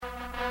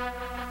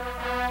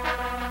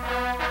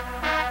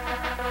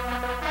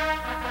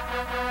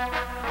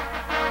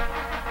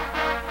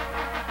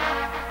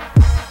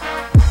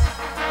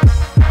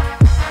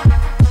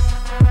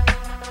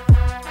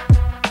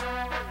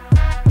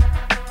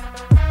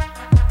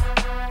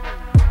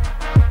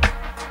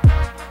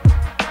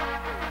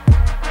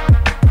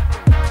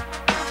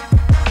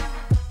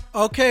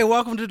Okay,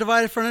 welcome to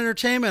Divided Front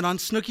Entertainment on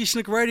Snook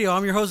Radio.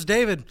 I'm your host,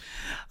 David.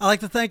 I'd like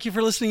to thank you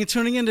for listening and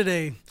tuning in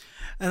today.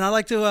 And I'd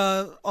like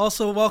to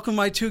also welcome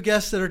my two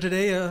guests that are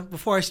today.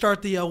 Before I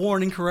start the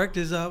warning, correct,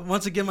 is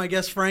once again my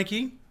guest,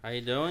 Frankie. How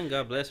you doing?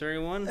 God bless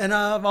everyone. And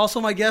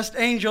also my guest,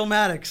 Angel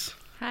Maddox.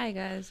 Hi,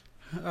 guys.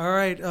 All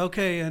right,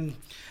 okay. And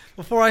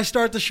before I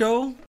start the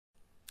show,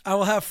 I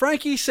will have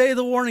Frankie say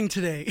the warning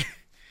today.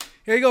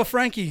 Here you go,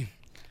 Frankie.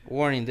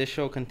 Warning, this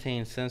show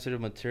contains sensitive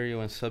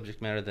material and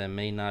subject matter that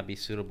may not be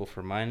suitable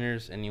for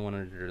minors. Anyone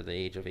under the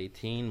age of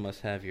 18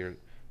 must have your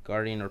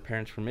guardian or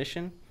parent's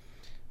permission.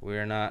 We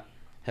are not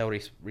held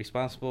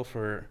responsible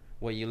for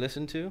what you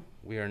listen to.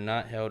 We are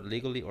not held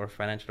legally or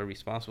financially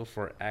responsible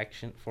for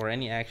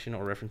any action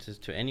or references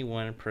to any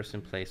one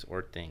person, place,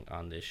 or thing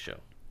on this show.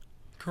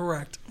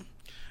 Correct.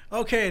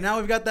 Okay, now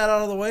we've got that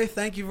out of the way.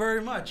 Thank you very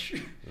much.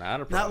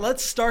 Not a problem. Now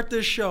let's start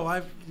this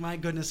show. My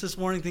goodness, this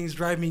morning things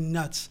drive me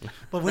nuts.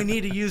 But we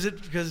need to use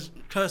it because,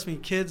 trust me,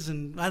 kids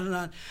and I don't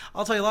know.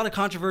 I'll tell you a lot of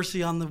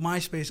controversy on the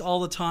MySpace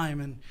all the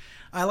time, and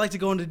I like to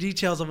go into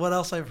details of what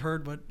else I've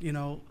heard. But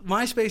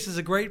MySpace is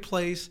a great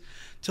place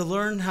to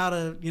learn how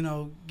to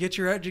get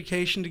your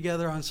education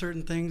together on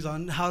certain things,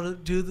 on how to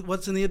do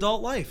what's in the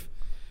adult life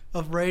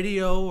of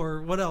radio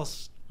or what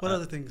else. What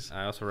other things?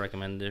 I also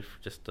recommend it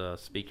just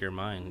speak your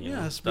mind.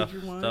 Speak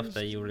your mind. Stuff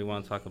that you really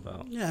want to talk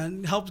about. Yeah,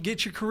 and help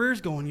get your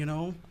careers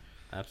going,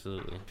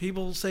 Absolutely.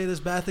 People say there's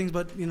bad things,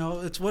 but,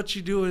 it's what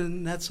you do,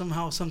 and that's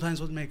sometimes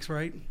what makes,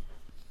 right?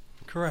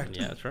 Correct.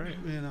 Yeah, that's right.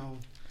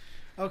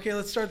 Okay,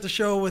 let's start the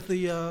show with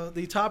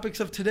the topics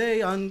of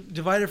today on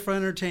Divided Front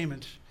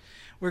Entertainment.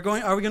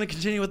 Are we going to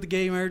continue with the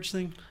gay marriage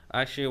thing?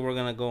 Actually, we're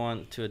going to go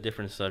on to a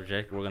different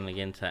subject. We're going to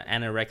get into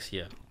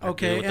anorexia.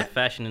 Okay. With the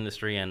fashion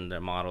industry and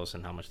their models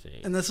and how much they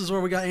eat. And this is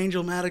where we got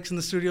Angel Maddox in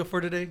the studio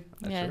for today?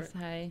 That's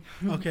right.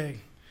 Hi. Okay.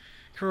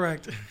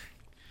 Correct.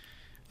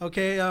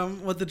 Okay,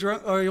 with the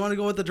drunk, or you want to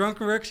go with the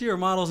drunkorexia or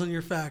models and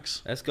your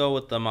facts? Let's go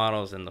with the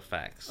models and the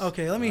facts.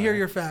 Okay, let me hear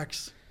your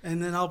facts,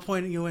 and then I'll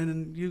point you in,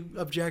 and you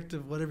object to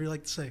whatever you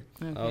like to say.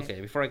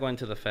 Okay, before I go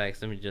into the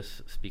facts, let me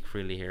just speak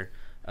freely here.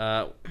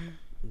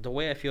 The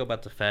way I feel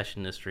about the fashion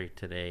industry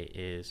today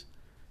is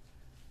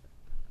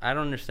I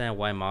don't understand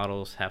why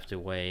models have to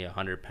weigh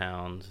 100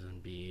 pounds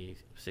and be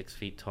 6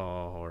 feet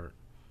tall, or,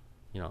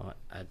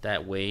 at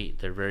that weight,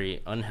 they're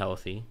very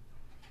unhealthy.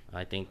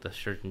 I think the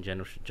Surgeon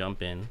General should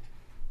jump in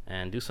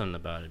and do something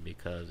about it,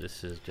 because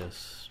this is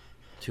just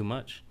too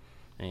much.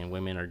 And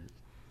women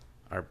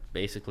are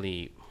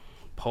basically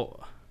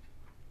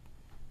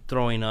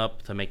throwing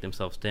up to make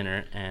themselves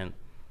thinner, and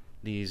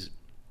these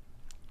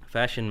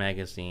fashion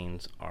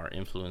magazines are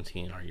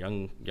influencing our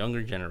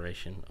younger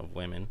generation of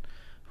women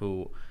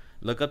who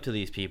look up to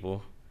these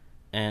people,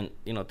 and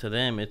to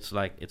them it's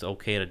like it's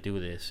okay to do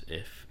this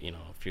if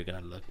you're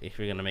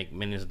gonna make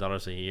millions of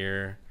dollars a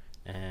year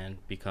and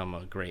become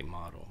a great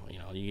model.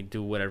 You can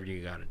do whatever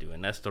you gotta do,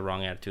 and that's the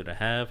wrong attitude to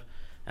have,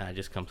 and I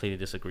just completely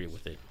disagree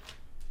with it.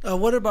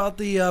 What about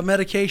the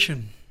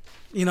medication?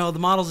 The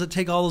models that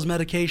take all those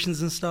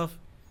medications and stuff.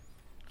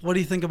 What do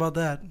you think about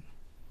that?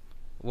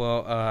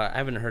 Well, I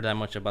haven't heard that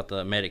much about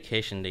the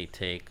medication they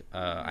take.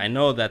 I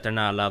know that they're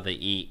not allowed to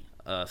eat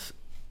a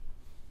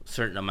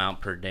certain amount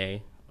per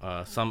day.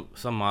 Some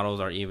models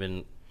are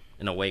even,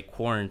 in a way,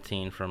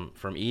 quarantined from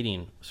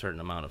eating a certain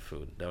amount of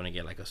food. They only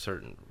get like a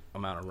certain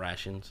amount of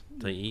rations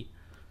to eat.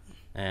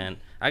 And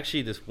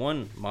actually, this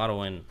one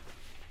model in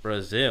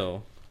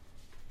Brazil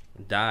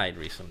died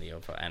recently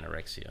of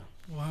anorexia.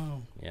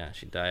 Wow. Yeah,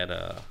 she died.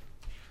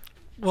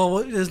 Well,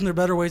 isn't there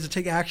better ways to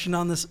take action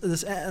on this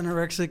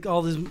anorexic,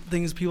 all these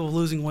things, people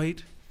losing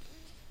weight?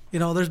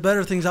 There's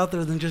better things out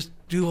there than just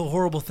do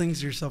horrible things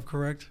to yourself,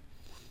 correct?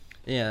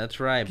 Yeah, that's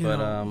right.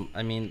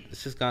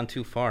 It's just gone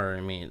too far.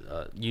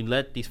 You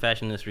let these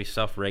fashion industries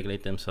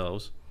self-regulate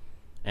themselves,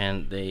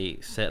 and they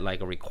set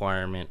like a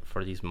requirement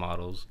for these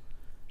models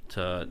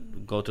to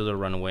go to the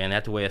runway, and they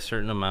have to weigh a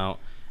certain amount,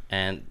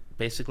 and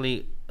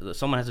basically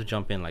someone has to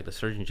jump in, like the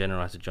Surgeon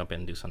General has to jump in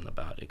and do something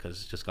about it,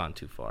 because it's just gone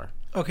too far.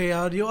 Okay,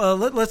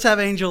 let's have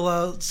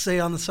Angel say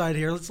on the side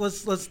here.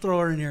 Let's throw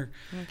her in here.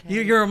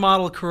 Okay. You're a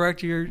model,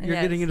 correct? You're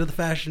yes. Getting into the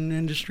fashion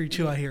industry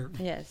too, I hear.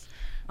 Yes.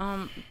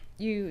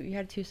 You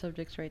had two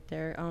subjects right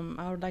there.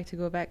 I would like to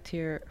go back to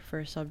your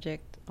first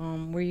subject,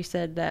 where you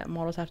said that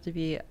models have to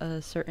be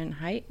a certain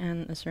height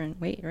and a certain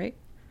weight, right?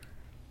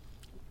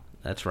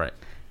 That's right.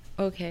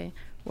 Okay.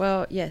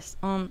 Well, yes.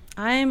 I'm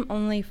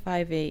only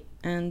 5'8",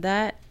 and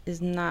that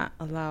is not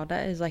allowed.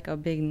 That is like a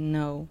big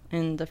no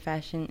in the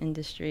fashion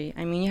industry.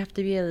 You have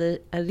to be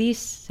at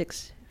least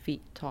 6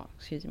 feet tall.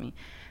 Excuse me.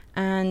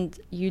 And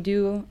you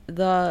do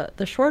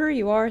the shorter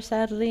you are,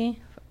 sadly,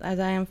 as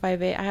I am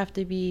 5'8", I have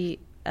to be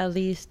at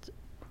least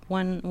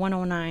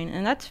 109,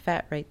 and that's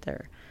fat right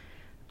there.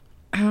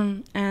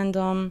 And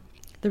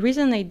the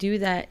reason they do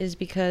that is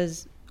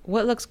because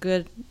what looks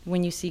good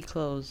when you see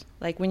clothes,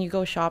 like when you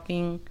go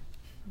shopping,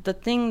 the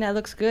thing that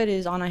looks good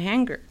is on a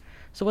hanger.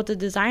 So what the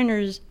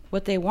designers,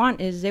 what they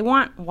want is they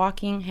want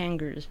walking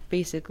hangers,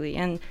 basically.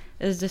 And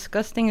as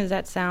disgusting as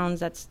that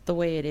sounds, that's the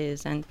way it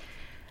is. And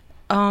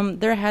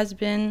there has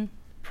been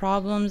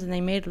problems and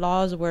they made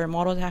laws where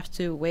models have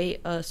to weigh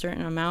a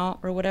certain amount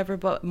or whatever,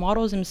 but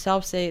models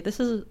themselves say this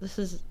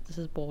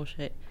is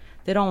bullshit.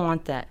 They don't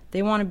want that.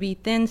 They want to be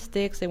thin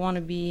sticks. They want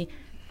to be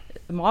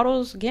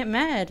models get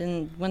mad,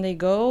 and when they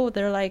go,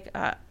 they're like,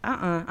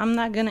 I'm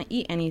not gonna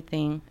eat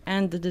anything,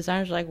 and the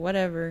designer's like,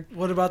 whatever.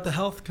 What about the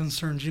health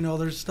concerns?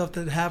 There's stuff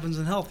that happens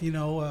in health.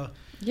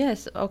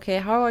 Yes, okay.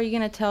 How are you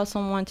gonna tell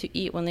someone to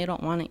eat when they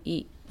don't want to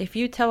eat? If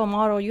you tell a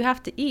model you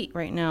have to eat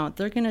right now,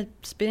 they're gonna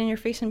spit in your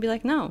face and be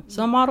like, no.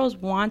 Some models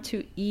want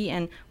to eat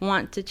and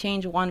want to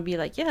change, want to be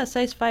like, yeah,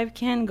 size 5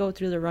 can go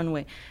through the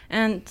runway,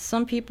 and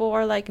some people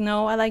are like,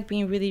 no, I like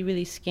being really,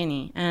 really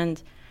skinny,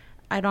 and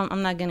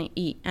I'm not gonna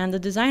eat. And the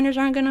designers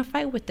aren't gonna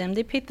fight with them.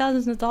 They pay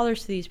thousands of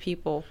dollars to these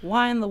people.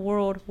 Why in the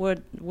world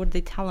would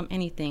they tell them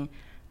anything?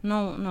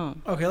 No.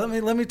 Okay,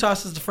 let me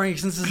toss this to Frankie,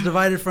 since it's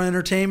divided for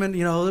entertainment.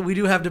 We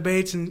do have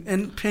debates and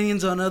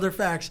opinions on other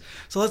facts.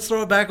 So let's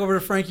throw it back over to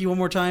Frankie one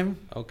more time.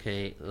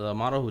 Okay, the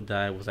model who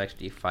died was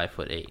actually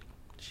 5'8".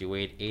 She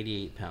weighed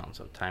 88 pounds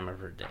at the time of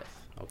her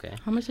death. Okay.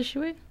 How much does she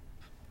weigh?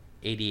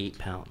 88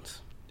 pounds.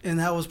 And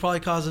that was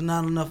probably causing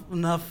not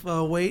enough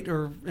weight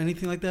or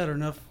anything like that, or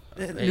enough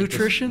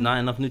nutrition. Not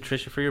enough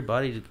nutrition for your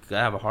body to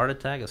have a heart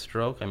attack, a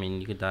stroke. I mean,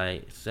 you could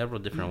die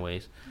several different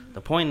ways. The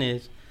point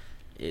is,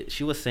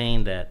 she was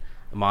saying that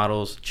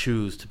models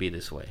choose to be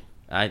this way.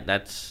 I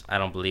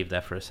don't believe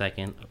that for a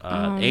second.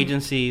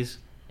 Agencies,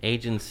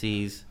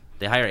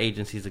 they hire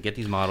agencies to get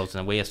these models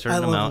and weigh a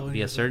certain amount,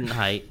 be a certain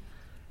height.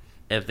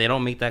 If they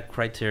don't meet that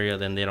criteria,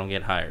 then they don't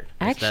get hired.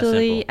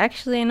 Actually,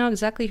 I know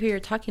exactly who you're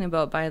talking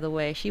about, by the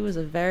way. She was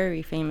a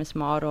very famous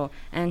model,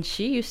 and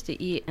she used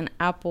to eat an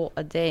apple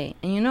a day.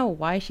 And you know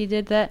why she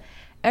did that?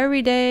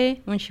 Every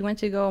day when she went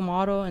to go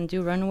model and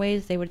do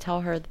runways, they would tell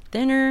her,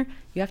 thinner,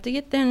 you have to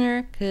get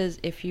thinner, because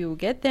if you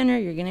get thinner,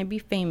 you're going to be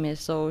famous.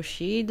 So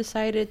she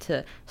decided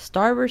to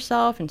starve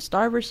herself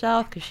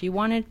because she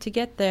wanted to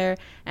get there,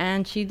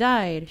 and she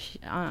died.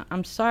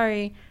 I'm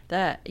sorry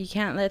that you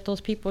can't let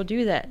those people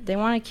do that. They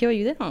want to kill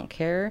you. They don't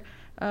care.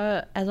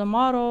 As a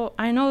model,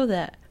 I know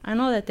that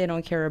they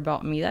don't care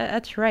about me.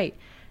 That's right.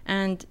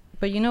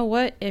 But you know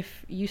what?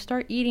 If you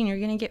start eating, you're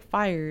going to get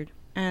fired.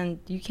 And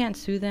you can't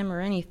sue them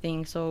or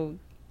anything, so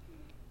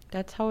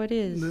that's how it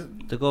is.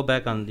 To go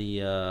back on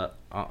the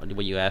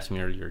what you asked me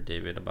earlier,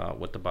 David, about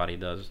what the body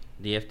does,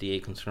 the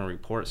FDA concern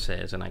report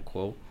says, and I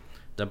quote,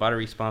 "The body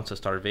responds to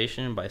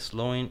starvation by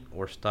slowing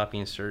or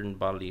stopping certain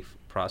bodily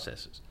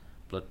processes.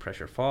 Blood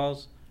pressure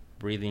falls,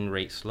 breathing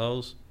rate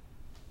slows,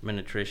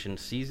 malnutrition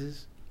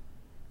ceases.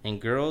 In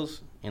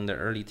girls in their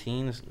early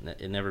teens,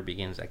 it never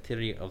begins.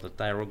 Activity of the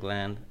thyroid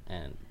gland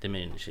and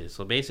diminishes."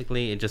 So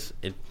basically,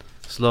 it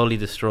slowly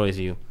destroys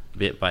you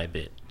bit by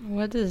bit.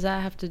 What does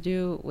that have to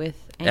do with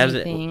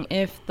anything?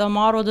 If the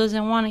model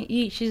doesn't want to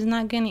eat, she's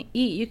not going to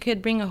eat. You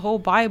could bring a whole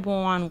Bible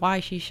on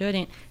why she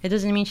shouldn't. It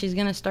doesn't mean she's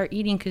going to start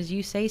eating because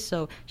you say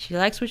so. She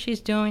likes what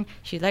she's doing.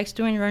 She likes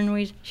doing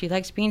runways. She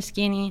likes being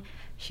skinny.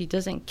 She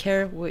doesn't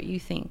care what you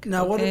think.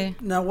 Now, okay?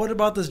 what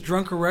about this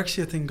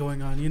drunkorexia thing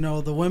going on?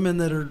 The women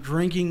that are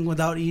drinking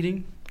without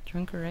eating?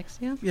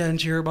 Drunkorexia? Yeah,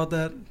 didn't you hear about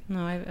that?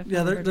 No, I've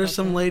yeah, there's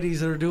some ladies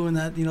that are doing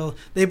that.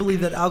 They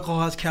believe that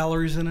alcohol has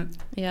calories in it.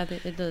 Yeah,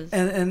 it does.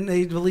 And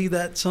they believe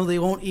that, so they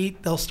won't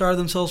eat. They'll starve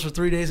themselves for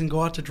 3 days and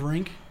go out to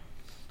drink.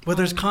 But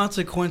there's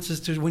consequences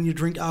to when you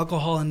drink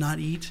alcohol and not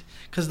eat,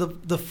 because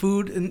the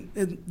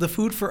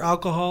food for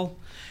alcohol,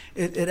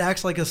 it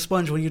acts like a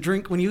sponge. When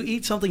you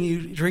eat something,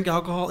 you drink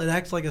alcohol, it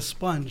acts like a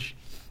sponge.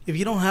 If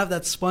you don't have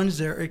that sponge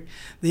there,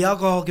 the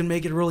alcohol can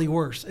make it really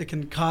worse. It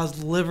can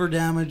cause liver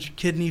damage,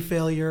 kidney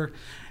failure,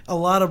 a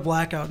lot of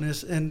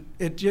blackoutness, and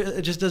it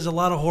just does a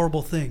lot of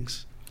horrible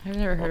things. I've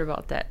never heard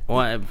about that.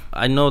 Well,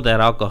 I know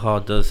that alcohol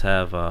does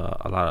have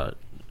a lot of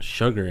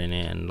sugar in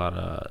it and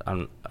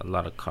a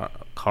lot of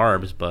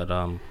carbs, but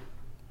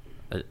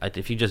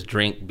if you just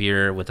drink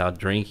beer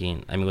without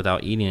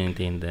eating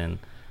anything, then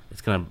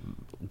it's gonna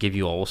give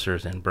you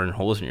ulcers and burn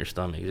holes in your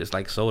stomach. It's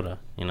like soda,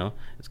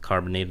 it's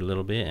carbonated a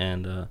little bit,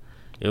 and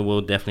it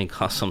will definitely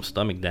cause some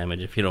stomach damage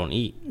if you don't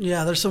eat.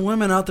 Yeah, there's some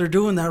women out there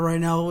doing that right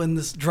now in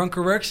this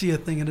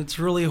drunkorexia thing, and it's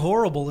really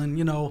horrible. And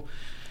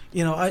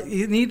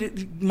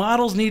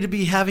models need to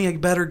be having a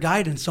better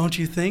guidance, don't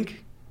you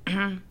think?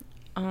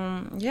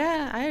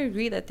 Yeah, I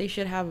agree that they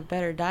should have a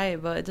better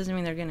diet, but it doesn't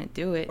mean they're gonna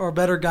do it. Or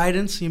better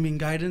guidance? You mean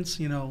guidance?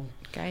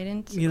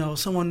 Guidance?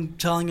 Someone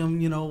telling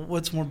them,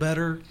 what's more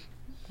better.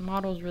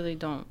 Models really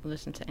don't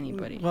listen to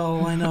anybody.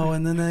 Well, I know,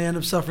 and then they end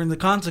up suffering the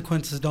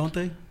consequences, don't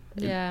they?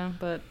 Yeah,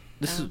 but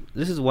this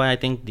is why I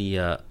think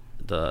the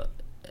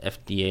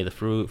FDA, the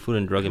Food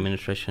and Drug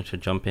Administration,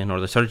 should jump in, or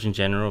the Surgeon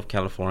General of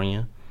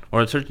California,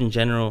 or the Surgeon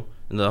General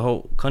in the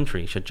whole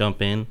country should jump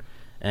in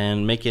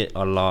and make it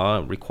a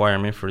law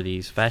requirement for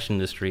these fashion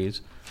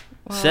industries.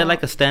 Well, set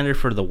like a standard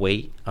for the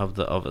weight of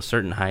a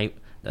certain height.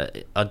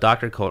 A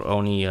doctor could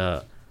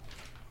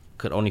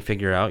only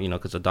figure out,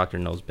 because the doctor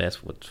knows best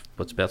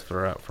what's best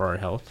for our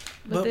health.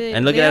 Look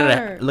at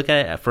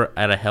it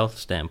at a health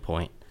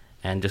standpoint,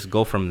 and just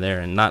go from there,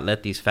 and not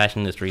let these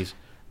fashion industries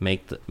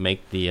make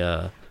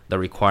the the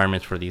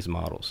requirements for these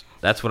models.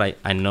 That's what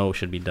I know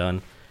should be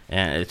done,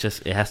 and it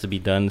has to be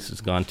done. This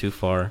has gone too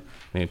far.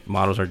 I mean,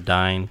 models are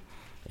dying.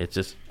 It's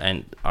just,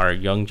 and our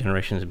young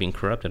generation is being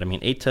corrupted. I mean,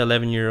 8 to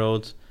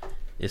 11-year-olds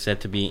is said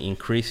to be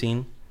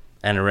increasing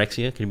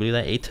anorexia. Can you believe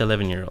that? 8 to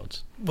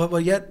 11-year-olds.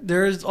 But yet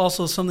there is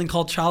also something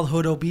called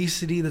childhood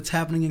obesity that's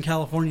happening in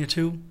California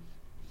too.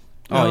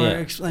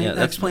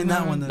 Explain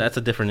that one then. That's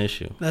a different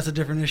issue. That's a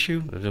different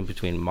issue.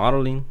 Between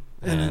modeling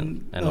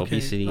and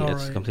obesity,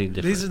 it's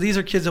completely different. These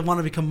are kids that want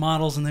to become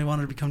models, and they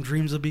want to become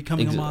dreams of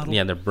becoming a model.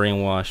 Yeah, they're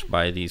brainwashed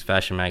by these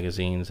fashion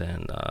magazines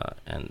and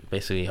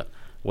basically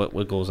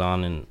what goes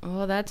on. And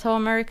well, that's how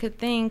America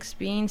thinks.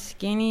 Being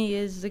skinny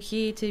is the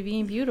key to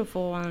being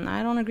beautiful, and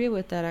I don't agree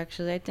with that.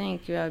 Actually, I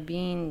think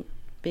being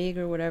big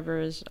or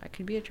whatever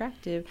could be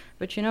attractive,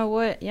 but you know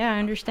what? Yeah, I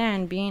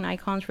understand being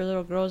icons for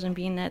little girls and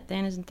being that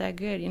thin isn't that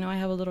good. You know, I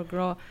have a little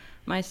girl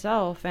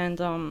myself, and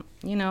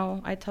you know,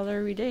 I tell her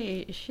every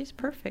day she's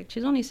perfect.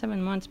 She's only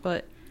 7 months,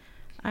 but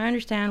I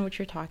understand what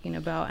you're talking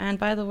about. And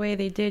by the way,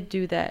 they did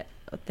do that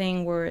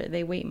thing where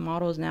they weight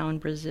models now in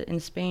Brazil, in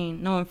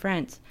Spain, no, in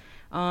France.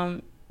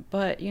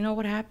 But you know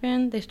what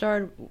happened? They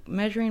started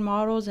measuring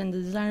models, and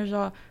the designers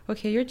are,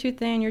 okay, you're too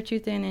thin,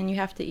 and you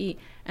have to eat.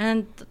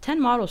 And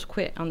 10 models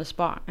quit on the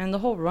spot, and the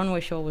whole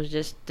runway show was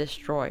just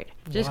destroyed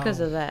just because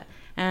of that.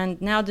 And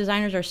now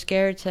designers are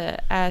scared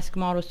to ask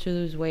models to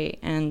lose weight,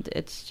 and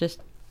it's just,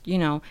 you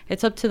know,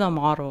 it's up to the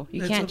model.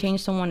 You can't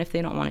change someone if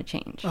they don't want to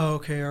change. Oh,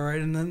 okay, all right.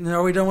 And then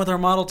are we done with our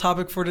model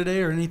topic for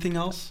today, or anything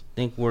else? I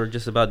think we're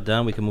just about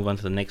done. We can move on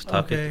to the next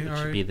topic. Okay,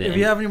 all right. If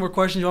you have any more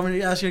questions, you want me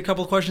to ask you a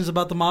couple of questions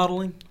about the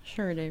modeling?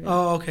 Sure, David.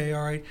 Oh, okay,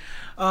 all right.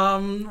 I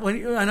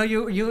know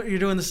you're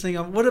doing this thing.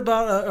 What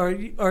about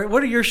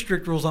what are your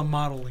strict rules on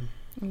modeling?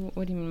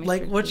 What do you mean?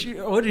 Like,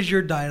 what is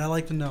your diet? I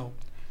like to know.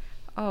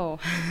 Oh,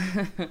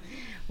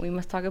 we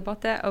must talk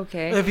about that.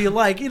 Okay. If you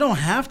like, you don't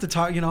have to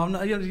talk. You know,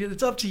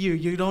 it's up to you.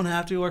 You don't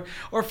have to,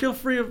 or feel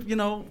free of. You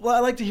know, well, I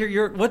like to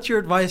hear what's your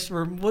advice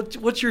or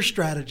what's your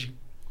strategy.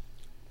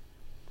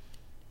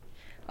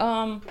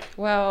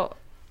 Well,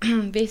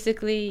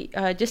 basically,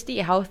 just eat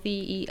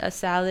healthy. Eat a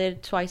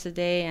salad twice a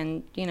day,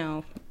 and you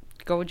know,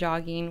 go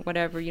jogging.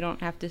 Whatever. You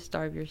don't have to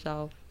starve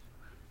yourself.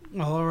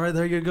 Well, all right,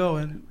 there you go.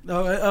 And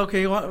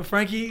okay,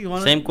 Frankie, you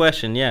want same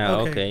question? Yeah.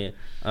 Okay.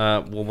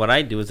 Well, what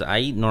I do is I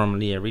eat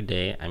normally every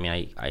day. I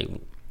mean, I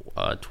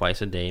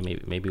twice a day,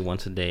 maybe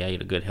once a day. I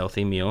eat a good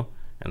healthy meal,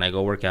 and I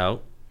go work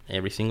out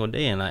every single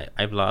day. And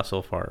I've lost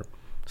so far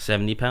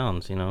 70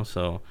 pounds. You know,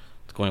 so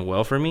it's going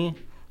well for me.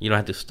 You don't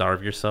have to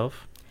starve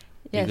yourself.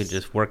 Yes. You could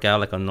just work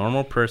out like a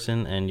normal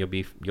person, and you'll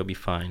be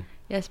fine.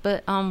 Yes,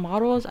 but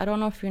models, I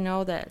don't know if you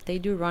know that they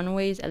do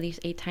runways at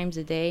least 8 times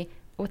a day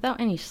without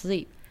any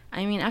sleep.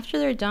 I mean, after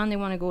they're done, they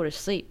want to go to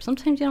sleep.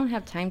 Sometimes you don't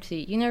have time to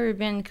eat. You never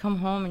come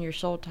home and you're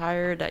so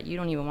tired that you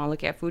don't even want to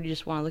look at food. You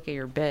just want to look at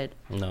your bed.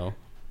 No.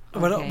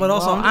 Okay. But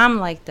also, well, I'm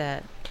like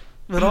that.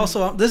 But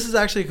also, this is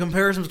actually a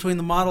comparison between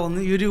the model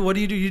and you do. What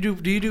do you do?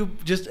 Do you do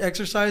just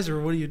exercise,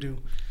 or what do you do?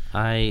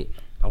 I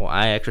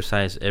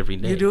exercise every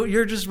day.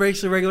 You're just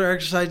regular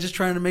exercise, just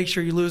trying to make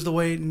sure you lose the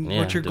weight and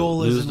what your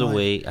goal is. Lose the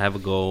weight. I have a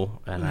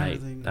goal, and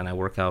I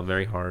work out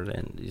very hard,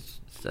 and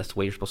that's the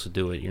way you're supposed to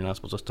do it. You're not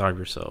supposed to starve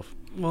yourself.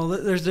 Well,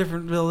 there's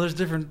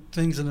different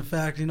things in the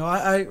fact. You know,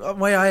 the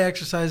way I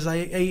exercise,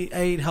 I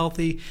ate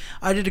healthy.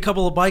 I did a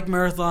couple of bike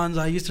marathons.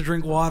 I used to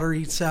drink water,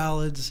 eat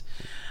salads.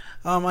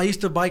 I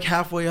used to bike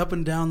halfway up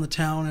and down the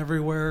town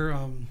everywhere.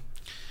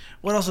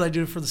 What else did I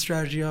do for the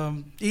strategy?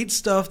 Eat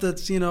stuff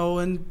that's, you know,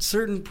 in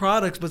certain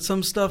products, but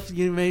some stuff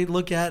you may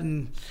look at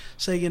and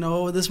say, you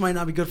know, this might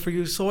not be good for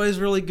you. Soy is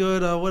really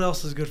good. What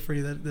else is good for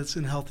you that's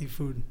in healthy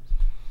food?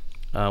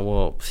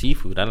 Well,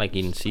 seafood. I like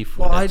eating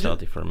seafood. That's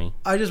healthy for me.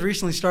 I just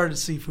recently started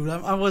seafood.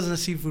 I wasn't a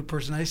seafood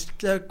person. I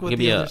stuck with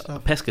the other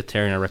stuff. A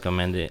pescatarian, I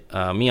recommend it.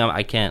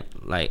 I can't,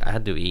 I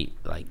had to eat,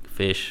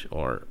 fish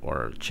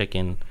or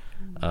chicken.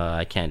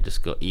 I can't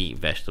just go eat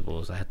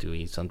vegetables. I have to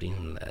eat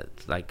something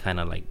that's kind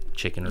of like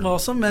chicken. Well,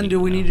 some men do.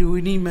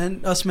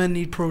 Us men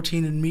need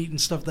protein and meat and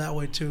stuff that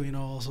way too. You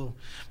know, also.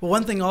 But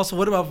one thing also,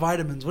 what about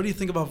vitamins? What do you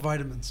think about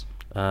vitamins?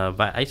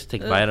 I used to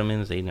take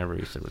vitamins. They never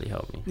used to really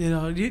help me. You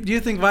know, do you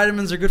think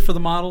vitamins are good for the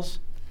models?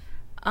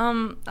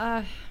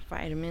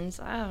 Vitamins.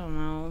 I don't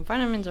know.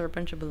 Vitamins are a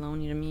bunch of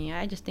baloney to me.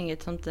 I just think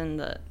it's something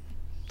that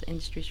the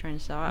industry's trying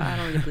to sell. I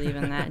don't really believe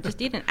in that.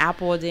 Just eat an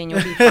apple a day and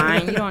you'll be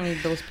fine. You don't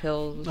need those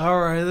pills. All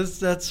right,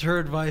 that's her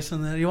advice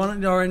on that. You want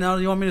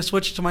me to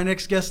switch to my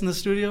next guest in the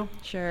studio?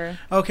 Sure.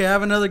 Okay, I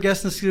have another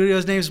guest in the studio.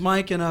 His name's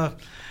Mike, and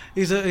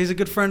he's a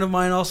good friend of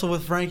mine, also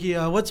with Frankie.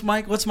 What's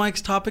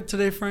Mike's topic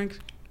today, Frank?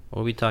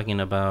 We'll be talking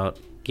about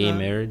gay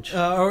marriage.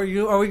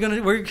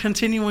 We're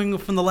continuing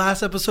from the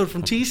last episode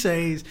from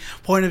Tisei's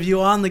point of view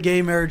on the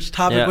gay marriage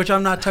topic, which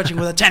I'm not touching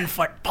with a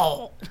 10-foot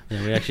pole.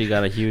 Yeah, we actually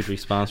got a huge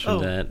response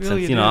from that.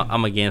 Really, since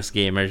I'm against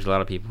gay marriage, a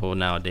lot of people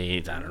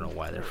nowadays, I don't know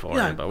why they're for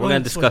it, but we're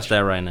going to discuss that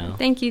right now.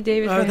 Thank you,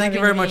 David. Thank you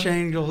very much,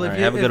 Angel. All right,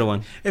 have a good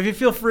one. If you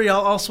feel free,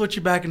 I'll switch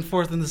you back and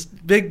forth in this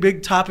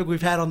big topic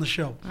we've had on the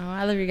show. Oh,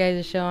 I love your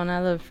guys' show, and I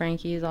love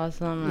Frankie. He's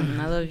awesome,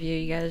 and I love you.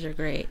 You guys are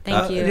great.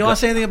 Thank you. Do you want to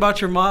say anything about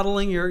your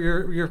modeling,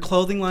 your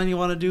clothing line you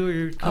want to do? Or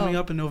you're coming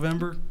up in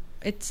November.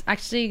 It's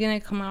actually going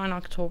to come out on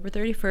October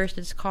 31st.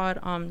 It's called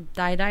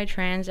Die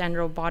Trans and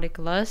Robotic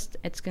Lust.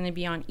 It's going to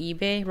be on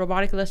eBay.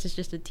 Robotic Lust is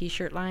just a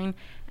t-shirt line.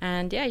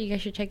 And, yeah, you guys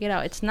should check it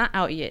out. It's not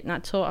out yet,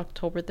 not till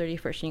October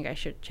 31st. And you guys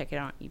should check it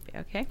out on eBay,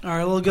 okay? All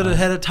right, we'll get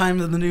ahead of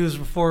time in the news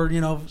before,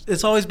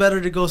 it's always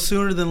better to go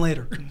sooner than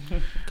later.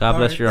 God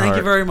bless your heart. Thank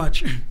you very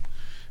much.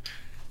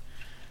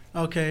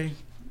 Okay.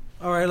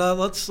 All right,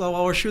 let's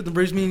while we're shooting the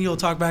breeze, me and you will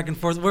talk back and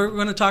forth. We're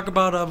going to talk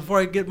about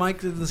before I get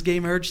Mike to this gay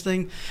marriage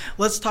thing.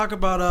 Let's talk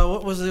about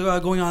what was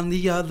going on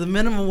the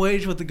minimum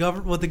wage with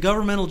the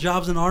governmental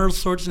jobs in Arnold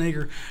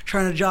Schwarzenegger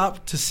trying to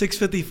drop to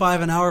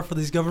 $6.55 an hour for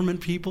these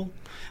government people,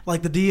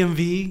 like the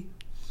DMV.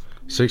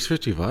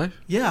 $6.55?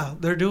 Yeah,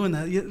 they're doing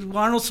that.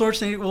 Arnold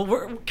Schwarzenegger. Well,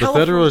 the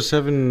federal is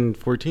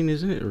 $7.14,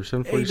 isn't it, or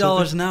 $7.47?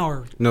 $8 an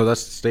hour. No,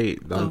 that's the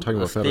state. I'm talking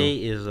about federal.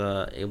 State is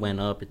it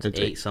went up. It's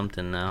 8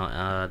 something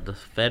now. The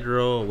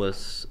federal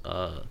was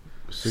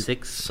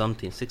 6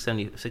 something,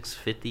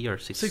 650 or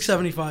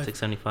 675.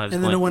 675.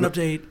 And then it went up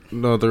to 8.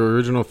 No, the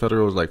original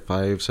federal was like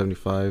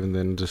 575, and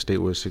then the state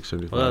was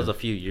 675. Well, that was a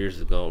few years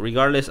ago.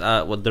 Regardless,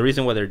 the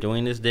reason why they're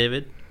doing this,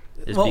 David,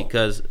 is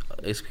because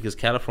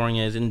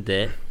California is in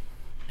debt.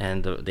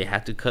 And they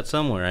had to cut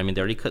somewhere. I mean, they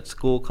already cut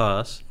school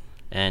costs,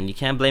 and you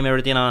can't blame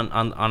everything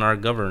on our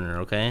governor,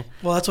 okay?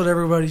 Well, that's what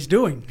everybody's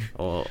doing.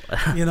 Oh.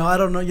 I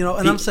don't know,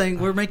 and I'm saying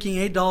we're making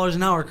 $8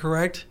 an hour,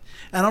 correct?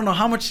 I don't know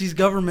how much these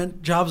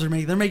government jobs are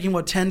making. They're making,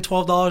 what, $10,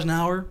 $12 an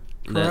hour,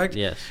 correct?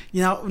 Yes.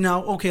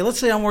 Now, okay, let's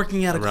say I'm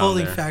working at a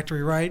clothing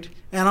factory, right?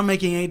 And I'm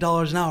making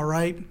 $8 an hour,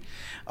 right?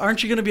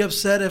 Aren't you going to be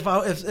upset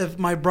if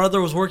my brother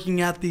was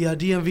working at the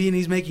DMV and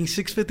he's making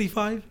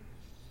 $6.55?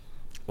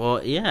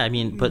 Well, yeah, I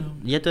mean, but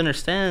you have to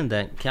understand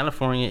that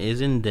California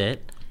is in debt,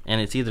 and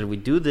it's either we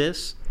do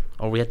this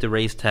or we have to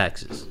raise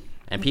taxes.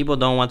 And people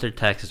don't want their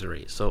taxes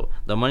raised. So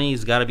the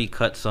money's got to be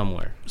cut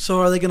somewhere. So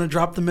are they going to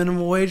drop the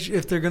minimum wage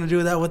if they're going to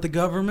do that with the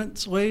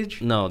government's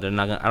wage? No, they're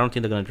not. I don't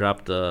think they're going to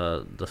drop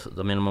the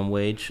minimum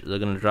wage. They're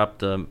going to drop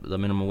the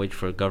minimum wage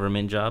for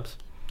government jobs.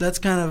 That's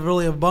kind of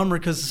really a bummer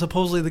because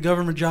supposedly the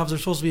government jobs are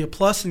supposed to be a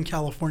plus in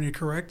California,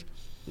 correct?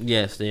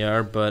 Yes, they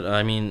are. But,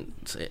 I mean,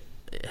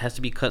 it has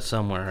to be cut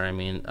somewhere. I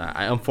mean,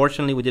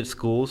 unfortunately, we did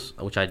schools,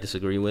 which I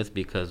disagree with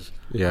because...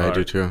 Yeah, I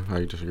do too.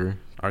 I disagree.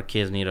 Our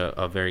kids need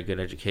a very good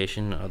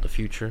education of the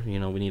future. We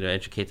need to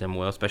educate them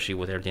well, especially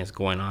with everything that's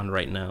going on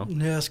right now.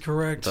 Yes,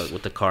 correct.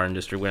 With the car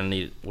industry, we're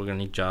gonna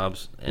need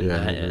jobs,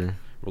 and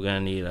we're gonna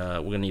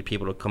need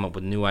people to come up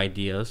with new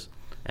ideas.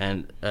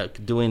 And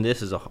doing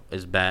this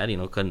is bad.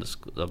 Cutting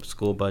the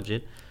school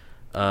budget.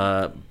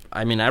 I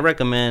mean, I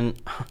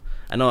recommend.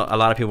 I know a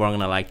lot of people aren't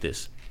gonna like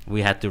this.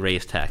 We had to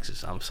raise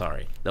taxes. I'm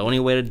sorry. The only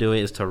way to do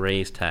it is to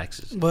raise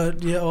taxes.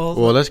 But yeah, well,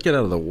 let's get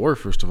out of the war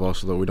first of all,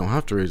 so that we don't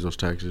have to raise those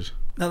taxes.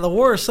 Now the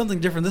war is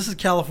something different. This is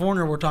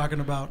California we're talking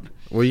about.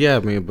 Well, yeah, I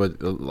mean, but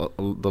the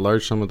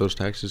large sum of those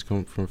taxes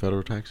come from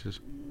federal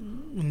taxes.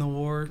 In the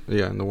war.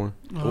 Yeah, in the war.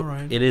 All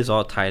right. It is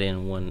all tied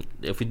in one.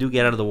 If we do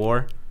get out of the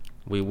war,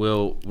 we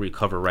will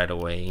recover right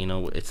away.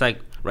 It's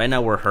like right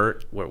now we're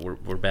hurt.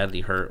 We're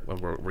badly hurt.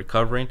 We're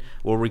recovering.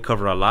 We'll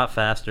recover a lot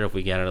faster if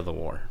we get out of the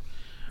war.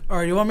 All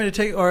right, you want me to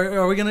take, or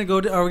are we gonna go?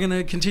 Are we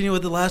gonna continue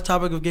with the last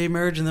topic of gay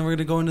marriage, and then we're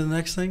gonna go into the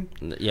next thing?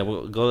 Yeah,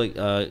 we'll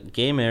go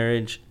gay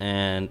marriage,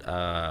 and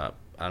I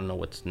don't know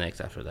what's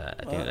next after that.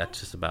 I think that's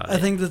just about it. I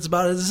think that's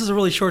about it. This is a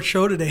really short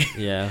show today.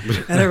 Yeah,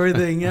 and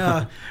everything.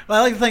 Yeah,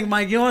 well, I'd like to thank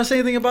Mike. You want to say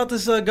anything about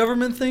this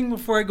government thing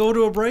before I go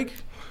to a break?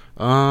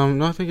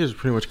 No, I think it's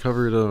pretty much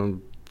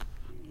covered.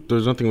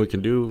 There's nothing we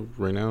can do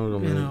right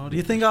now. Do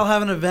you think I'll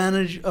have an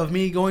advantage of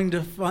me going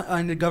to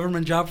find a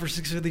government job for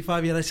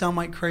 $6.55? Yet I sound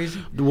like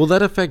crazy. Will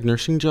that affect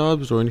nursing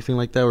jobs or anything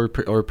like that, or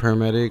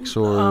paramedics,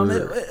 or?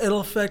 It'll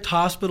affect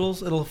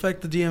hospitals. It'll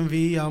affect the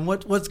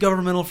DMV. What's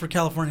governmental for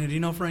California? Do you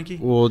know, Frankie?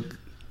 Well,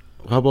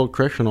 how about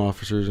correctional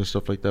officers and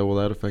stuff like that? Will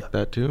that affect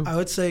that too? I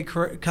would say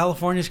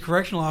California's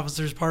correctional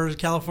officers part of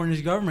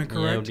California's government,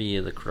 correct? Yeah, it would be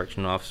the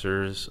correctional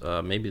officers.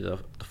 Maybe the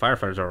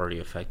firefighters are already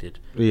affected.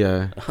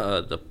 Yeah.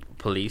 The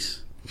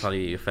police.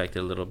 Probably affected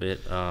a little bit.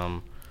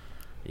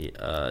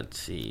 Let's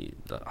see,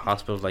 the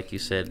hospitals, like you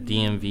said,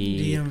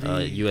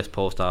 DMV. U.S.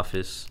 Post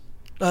Office.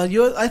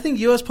 I think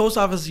U.S. Post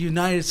Office is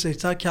United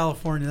States, not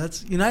California.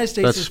 That's United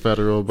States. That's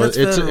federal, but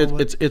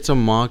it's a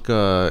mock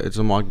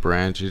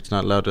branch. It's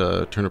not allowed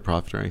to turn a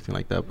profit or anything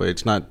like that. But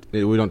it's not.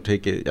 We don't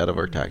take it out of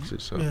our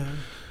taxes. So. Yeah.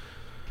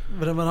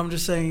 But I'm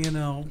just saying,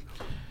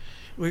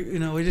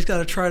 we just got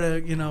to try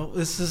to,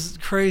 this is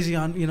crazy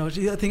on, do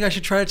you think I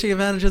should try to take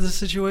advantage of the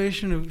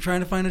situation of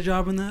trying to find a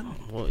job in that?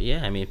 Well,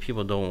 yeah, I mean,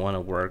 people don't want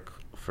to work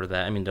for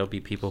that. I mean, there'll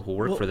be people who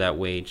work for that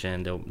wage,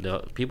 and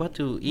people have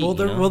to eat.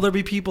 Will there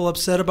be people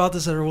upset about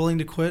this that are willing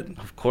to quit?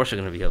 Of course they're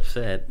going to be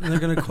upset. And they're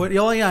going to quit?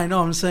 Oh, yeah, I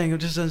know. I'm saying,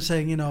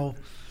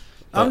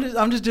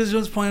 I'm just doing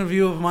this point of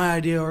view of my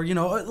idea, or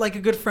like a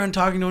good friend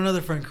talking to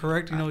another friend.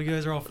 Correct? You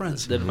guys are all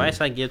friends. The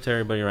advice I give to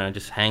everybody around: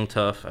 just hang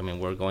tough. I mean,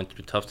 we're going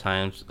through tough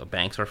times. The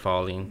banks are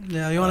falling.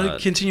 Yeah, you want to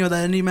continue with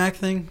that IndyMac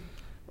thing?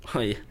 Oh,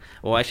 yeah.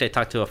 Well, actually, I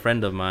talked to a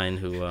friend of mine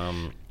who had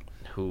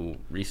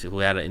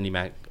an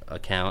IndyMac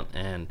account,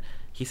 and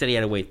he said he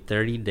had to wait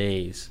 30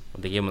 days.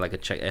 They gave him like a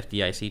check,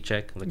 FDIC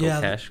check, like go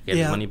cash, get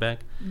his money back.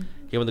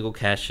 He went to go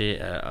cash it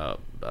at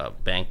a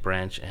bank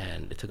branch,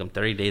 and it took him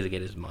 30 days to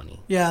get his money.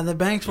 Yeah, the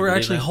banks were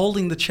actually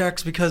holding the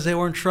checks because they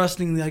weren't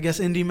trusting the, I guess,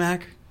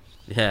 IndyMac.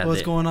 Yeah,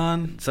 what's going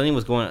on? Something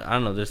was going. I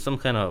don't know. There's some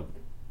kind of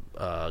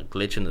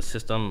glitch in the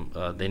system.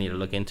 They need to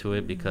look into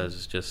it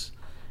because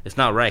it's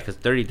not right. Because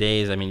 30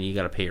 days. I mean, you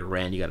got to pay your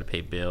rent. You got to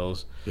pay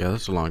bills. Yeah,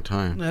 that's a long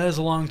time. That is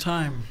a long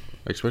time.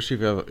 Especially if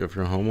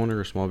you're a homeowner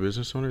or a small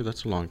business owner,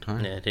 that's a long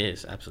time. Yeah, it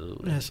is,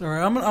 absolutely. Yes, all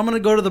right. I'm going to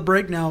go to the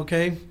break now,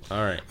 okay?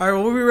 All right. All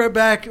right, we'll be right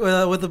back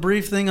with a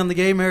brief thing on the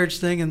gay marriage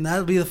thing, and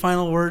that'll be the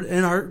final word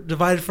in our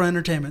Divided Front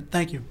Entertainment.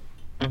 Thank you.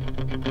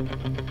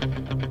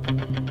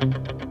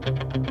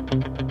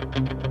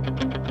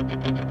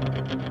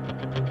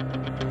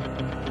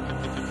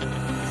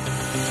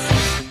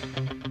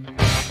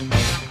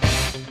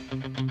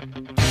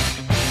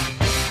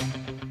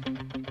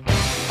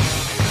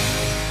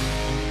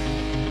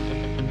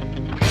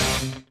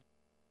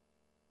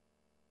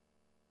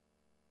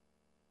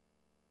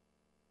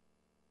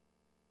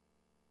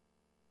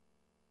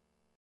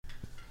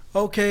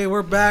 Okay,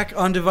 we're back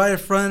on Divided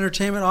Front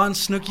Entertainment on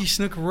Snooky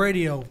Snook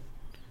Radio.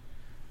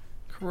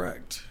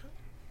 Correct.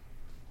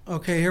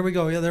 Okay, here we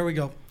go. Yeah, there we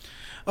go.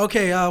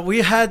 Okay, we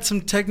had some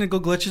technical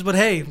glitches, but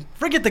hey,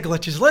 forget the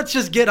glitches. Let's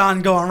just get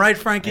on going, right,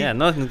 Frankie? Yeah,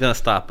 nothing's going to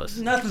stop us.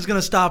 Nothing's going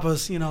to stop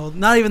us. You know,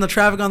 not even the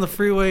traffic on the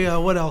freeway.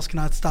 What else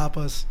cannot stop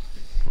us?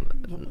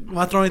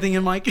 Want to throw anything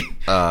in, Mike?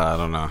 I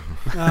don't know.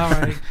 All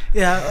right.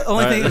 Yeah,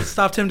 only thing that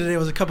stopped him today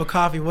was a cup of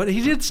coffee.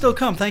 He did still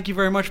come. Thank you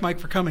very much, Mike,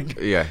 for coming.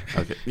 Yeah,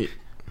 okay. Yeah.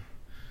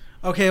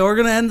 Okay, we're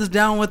going to end this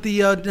down with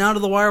the down to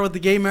the wire with the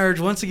gay marriage.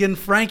 Once again,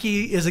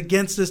 Frankie is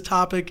against this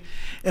topic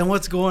and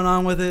what's going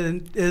on with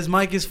it. And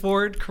Mike is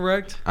for it,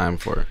 correct? I'm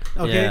for it.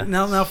 Okay, yeah.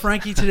 Now,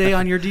 Frankie, today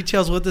on your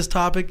details with this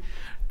topic,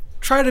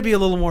 try to be a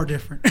little more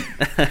different.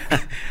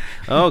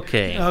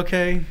 Okay.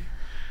 Okay.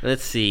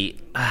 Let's see.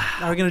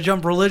 Are we going to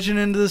jump religion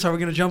into this? Are we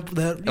going to jump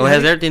that? Oh, it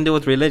has everything to do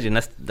with religion.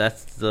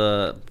 That's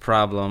the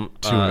problem.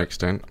 To an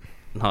extent.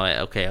 No,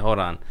 okay, hold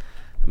on.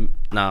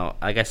 Now,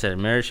 like I said,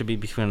 marriage should be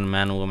between a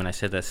man and a woman. I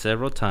said that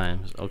several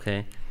times,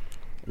 okay?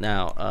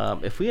 Now,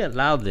 if we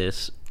allow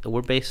this,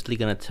 we're basically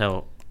going to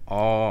tell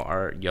all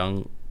our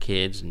young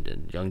kids and the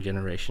young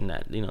generation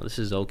that, this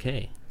is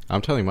okay.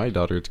 I'm telling my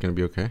daughter it's going to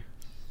be okay.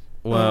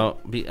 Well,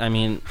 I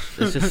mean,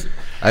 it's just...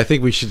 I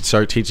think we should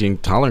start teaching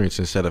tolerance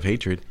instead of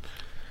hatred.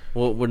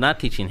 Well, we're not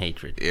teaching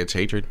hatred. It's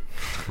hatred.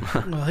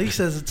 Well, he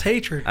says it's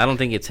hatred. I don't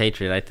think it's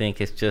hatred. I think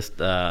it's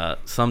just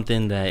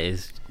something that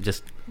is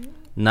just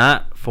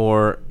not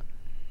for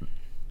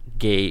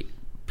gay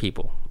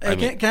people. Hey,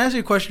 can I ask you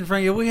a question,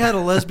 Frank? If we had a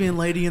lesbian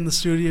lady in the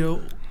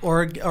studio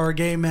or a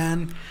gay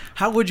man,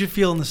 how would you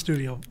feel in the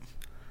studio?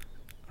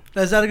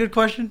 Is that a good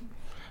question?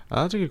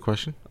 That's a good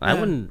question. I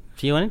wouldn't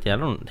feel anything. I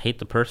don't hate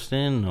the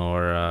person,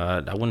 or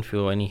I wouldn't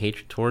feel any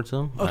hatred towards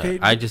them. Okay.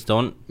 I just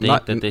don't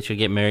think that they should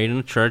get married in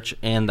the church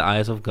and the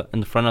eyes of God, in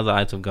the front of the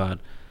eyes of God.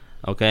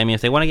 Okay, I mean,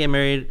 if they want to get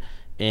married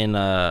in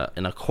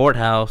a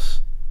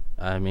courthouse,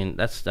 I mean,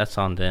 that's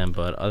on them.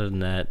 But other than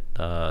that,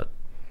 I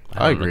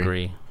don't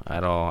agree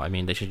at all. I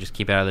mean, they should just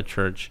keep it out of the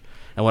church.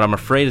 And what I'm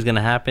afraid is going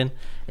to happen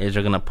is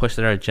they're going to push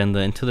their agenda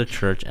into the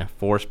church and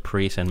force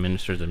priests and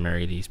ministers to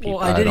marry these people.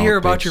 Well, I did hear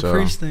about your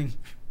priest thing.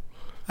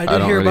 I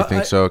don't really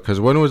think so. Because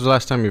when was the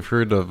last time you've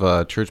heard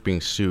of church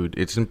being sued?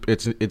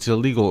 It's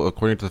illegal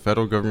according to the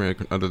federal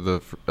government under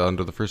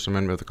the First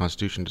Amendment of the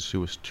Constitution to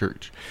sue a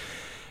church.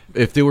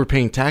 If they were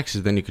paying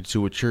taxes, then you could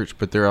sue a church.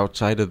 But they're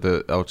outside of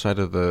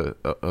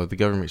the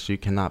government, so you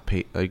cannot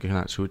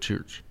sue a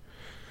church.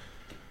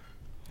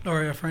 All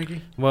right,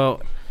 Frankie.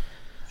 Well,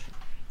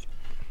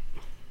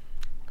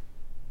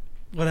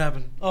 what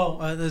happened?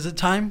 Oh, is it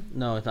time?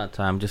 No, it's not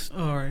time. Just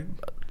all right.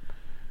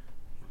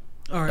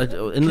 All right.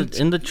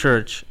 In the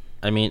church,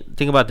 I mean,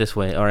 think about it this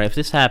way. All right, if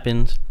this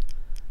happens,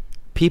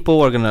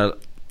 people are gonna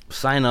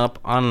sign up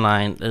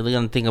online. They're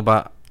gonna think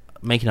about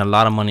making a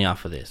lot of money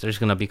off of this. They're just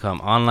gonna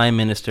become online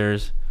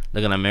ministers.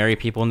 They're gonna marry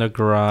people in their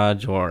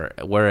garage or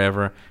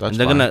wherever. That's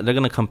and they're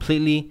gonna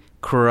completely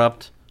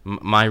corrupt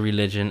my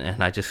religion,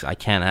 and I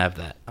can't have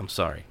that. I'm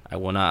sorry, I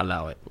will not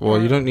allow it. Well,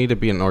 you don't need to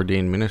be an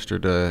ordained minister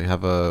to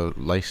have a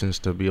license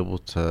to be able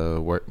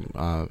to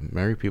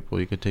marry people.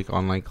 You could take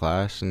online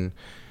class, and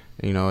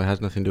it has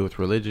nothing to do with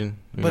religion.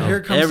 But here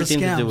comes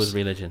everything the scams. to do with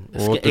religion.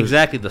 Well,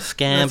 exactly, the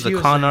scams, the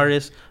con saying.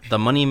 artists, the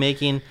money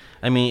making.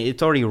 I mean,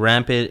 it's already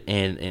rampant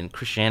in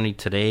Christianity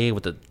today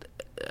with the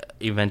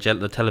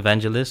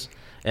televangelists.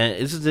 And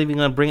this is even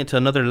going to bring it to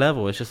another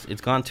level.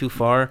 It's gone too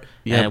far.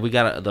 Yeah. And we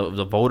got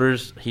the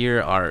voters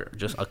here are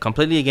just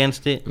completely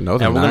against it. No,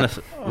 they're not.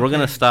 We're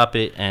gonna stop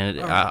it. And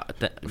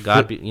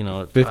God,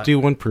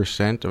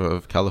 51%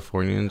 of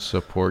Californians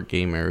support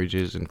gay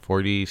marriages, and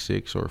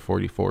 46 or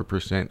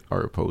 44%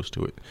 are opposed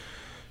to it.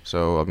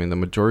 So I mean, the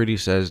majority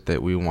says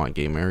that we want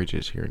gay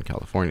marriages here in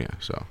California.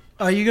 So.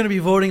 Are you going to be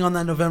voting on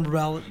that November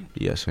ballot?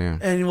 Yes, I am.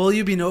 And will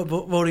you be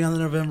voting on the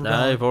November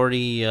ballot? I've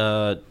already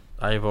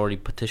I've already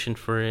petitioned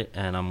for it,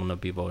 and I'm gonna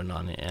be voting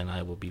on it, and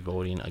I will be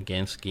voting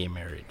against gay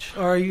marriage.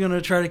 Or are you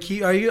gonna try to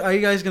keep? Are you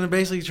guys gonna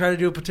basically try to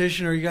do a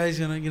petition? Or are you guys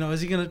gonna,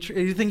 is he gonna? Do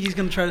you think he's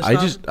gonna try to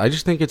stop? I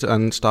just think it's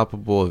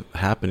unstoppable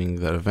happening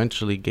that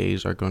eventually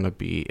gays are gonna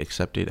be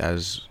accepted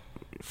as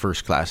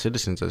first-class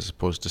citizens as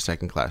opposed to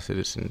second-class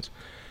citizens,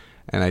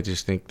 and I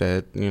just think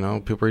that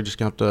people are just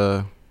gonna have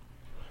to.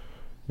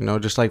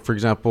 Just like, for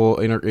example,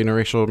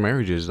 interracial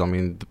marriages. I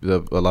mean,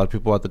 a lot of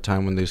people at the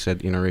time when they said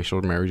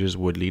interracial marriages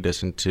would lead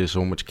us into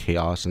so much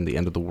chaos and the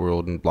end of the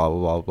world and blah,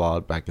 blah, blah, blah,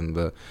 back in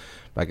the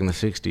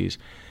 60s.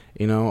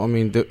 I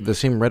mean, the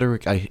same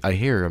rhetoric I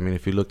hear. I mean,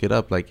 if you look it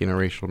up, like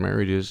interracial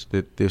marriages,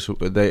 the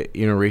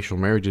interracial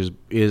marriages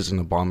is an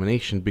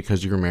abomination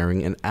because you're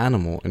marrying an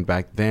animal. And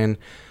back then,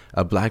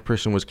 a black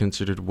person was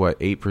considered,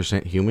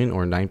 8% human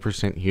or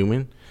 9%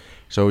 human?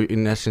 So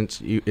in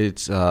essence,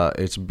 it's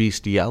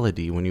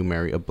bestiality when you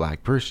marry a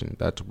black person.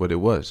 That's what it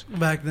was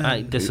back then.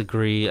 I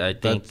disagree. I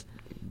think.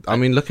 I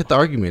mean, look at the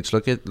arguments.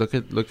 Look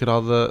at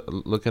all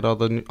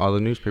the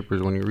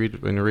newspapers when you read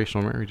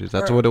interracial marriages.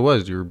 That's what it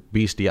was. Your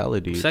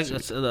bestiality.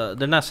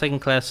 They're not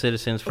second-class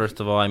citizens. First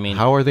of all, I mean,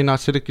 how are they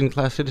not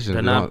second-class citizens?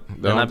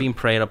 They're not being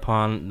preyed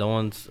upon. No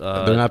one's.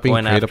 They're not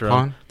being preyed upon.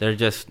 Them. They're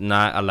just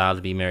not allowed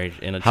to be married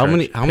in a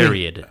church.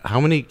 Period.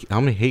 How many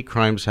hate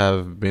crimes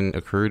have been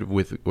occurred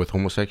with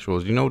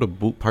homosexuals? You know what a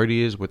boot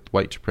party is with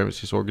white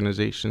supremacist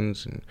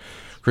organizations and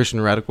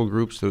Christian radical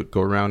groups that go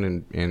around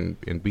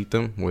and beat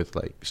them with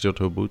like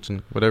steel-toe boots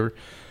and whatever.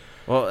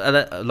 Well,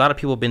 a lot of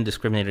people have been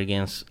discriminated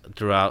against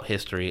throughout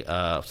history.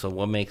 So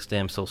what makes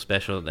them so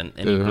special than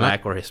any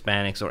black or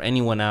Hispanics or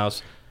anyone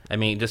else? I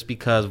mean, just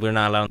because we're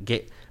not allowed to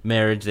get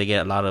marriage, they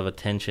get a lot of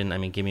attention. I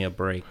mean, give me a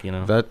break,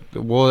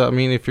 Well, I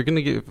mean, if you're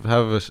gonna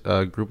have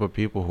a group of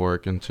people who are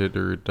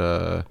considered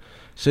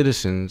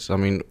citizens, I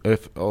mean,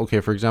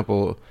 for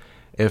example,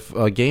 if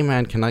a gay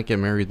man cannot get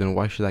married, then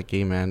why should that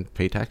gay man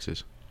pay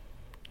taxes?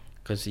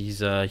 Because he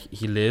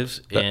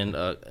lives in.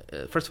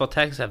 First of all,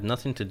 taxes have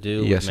nothing to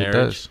do with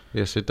marriage.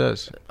 Yes, it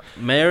does.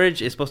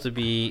 Marriage is supposed to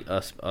be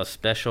a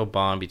special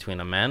bond between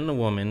a man and a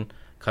woman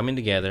coming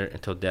together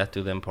until death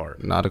do them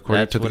part. Not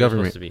according to the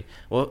government. It's supposed to be.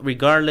 Well,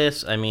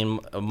 regardless, I mean,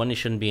 money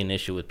shouldn't be an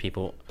issue with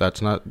people. That's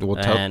not. Well,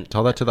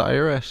 tell that to the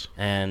IRS.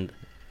 And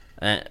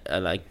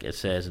like it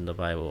says in the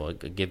Bible,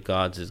 give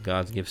God's his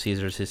God's, give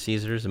Caesar's his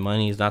Caesar's.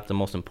 Money is not the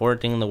most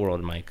important thing in the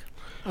world, Mike.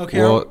 Okay.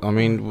 Well, I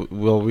mean,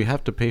 we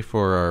have to pay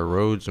for our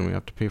roads and we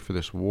have to pay for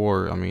this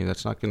war. I mean,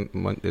 it's not gonna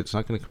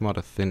come out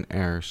of thin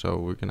air. So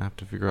we're gonna have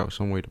to figure out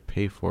some way to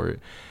pay for it.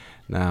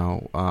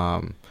 Now,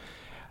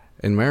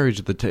 in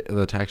marriage,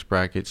 the tax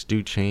brackets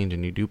do change,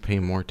 and you do pay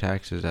more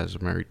taxes as a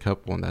married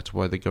couple, and that's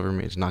why the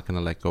government is not gonna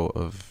let go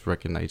of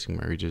recognizing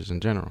marriages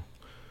in general.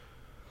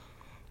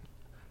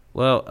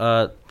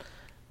 Well,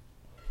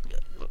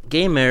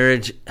 gay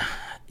marriage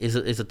is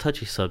a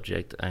touchy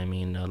subject. I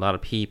mean, a lot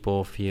of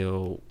people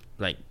feel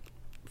like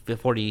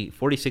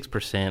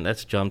 46%,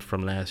 that's jumped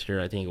from last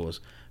year. I think it was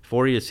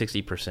 40 to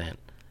 60%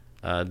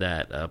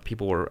 that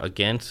people were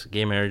against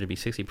gay marriage to be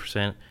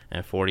 60%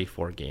 and 40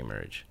 for gay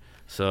marriage.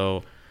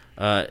 So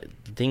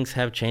things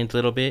have changed a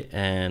little bit,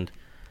 and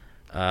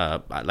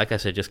like I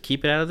said, just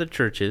keep it out of the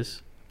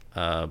churches.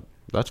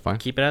 That's fine.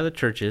 Keep it out of the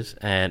churches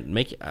and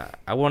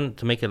I want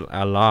to make it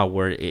a law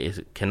where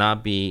it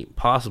cannot be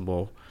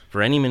possible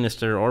for any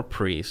minister or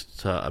priest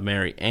to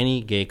marry any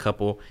gay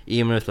couple,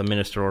 even if the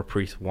minister or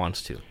priest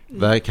wants to.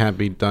 That can't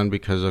be done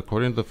because,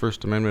 according to the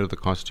First Amendment of the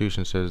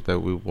Constitution, says that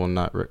we will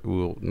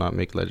not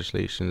make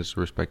legislations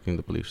respecting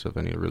the beliefs of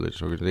any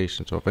religious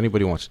organization. So, if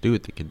anybody wants to do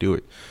it, they can do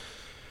it.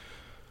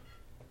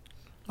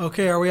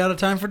 Okay, are we out of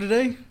time for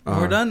today?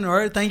 We're done. All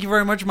right. Thank you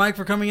very much, Mike,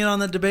 for coming in on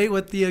the debate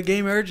with the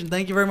gay marriage, and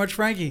thank you very much,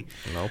 Frankie.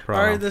 No problem.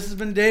 All right, this has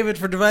been David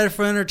for Divided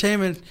for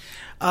Entertainment.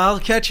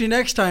 I'll catch you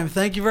next time.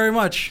 Thank you very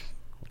much.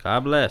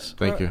 God bless.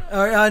 Thank you.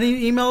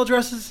 Any email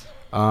addresses?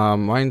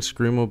 Mine's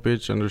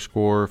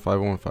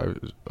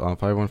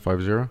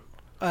screamobitch_5150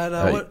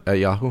 at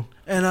Yahoo.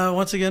 And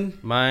once again,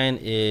 mine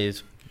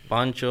is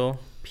Pancho,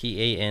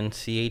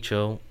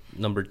 Pancho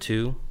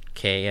 2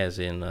 K as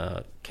in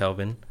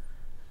Kelvin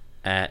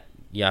at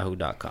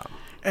yahoo.com.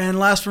 And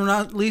last but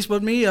not least,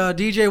 but me,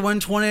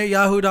 DJ120 at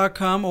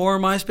yahoo.com or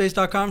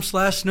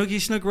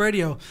myspace.com/SnookySnook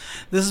Radio.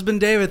 This has been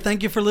David.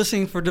 Thank you for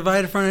listening for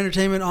Divided Front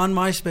Entertainment on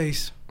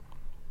MySpace.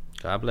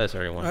 God bless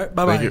everyone. All right,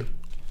 bye-bye. Thank you.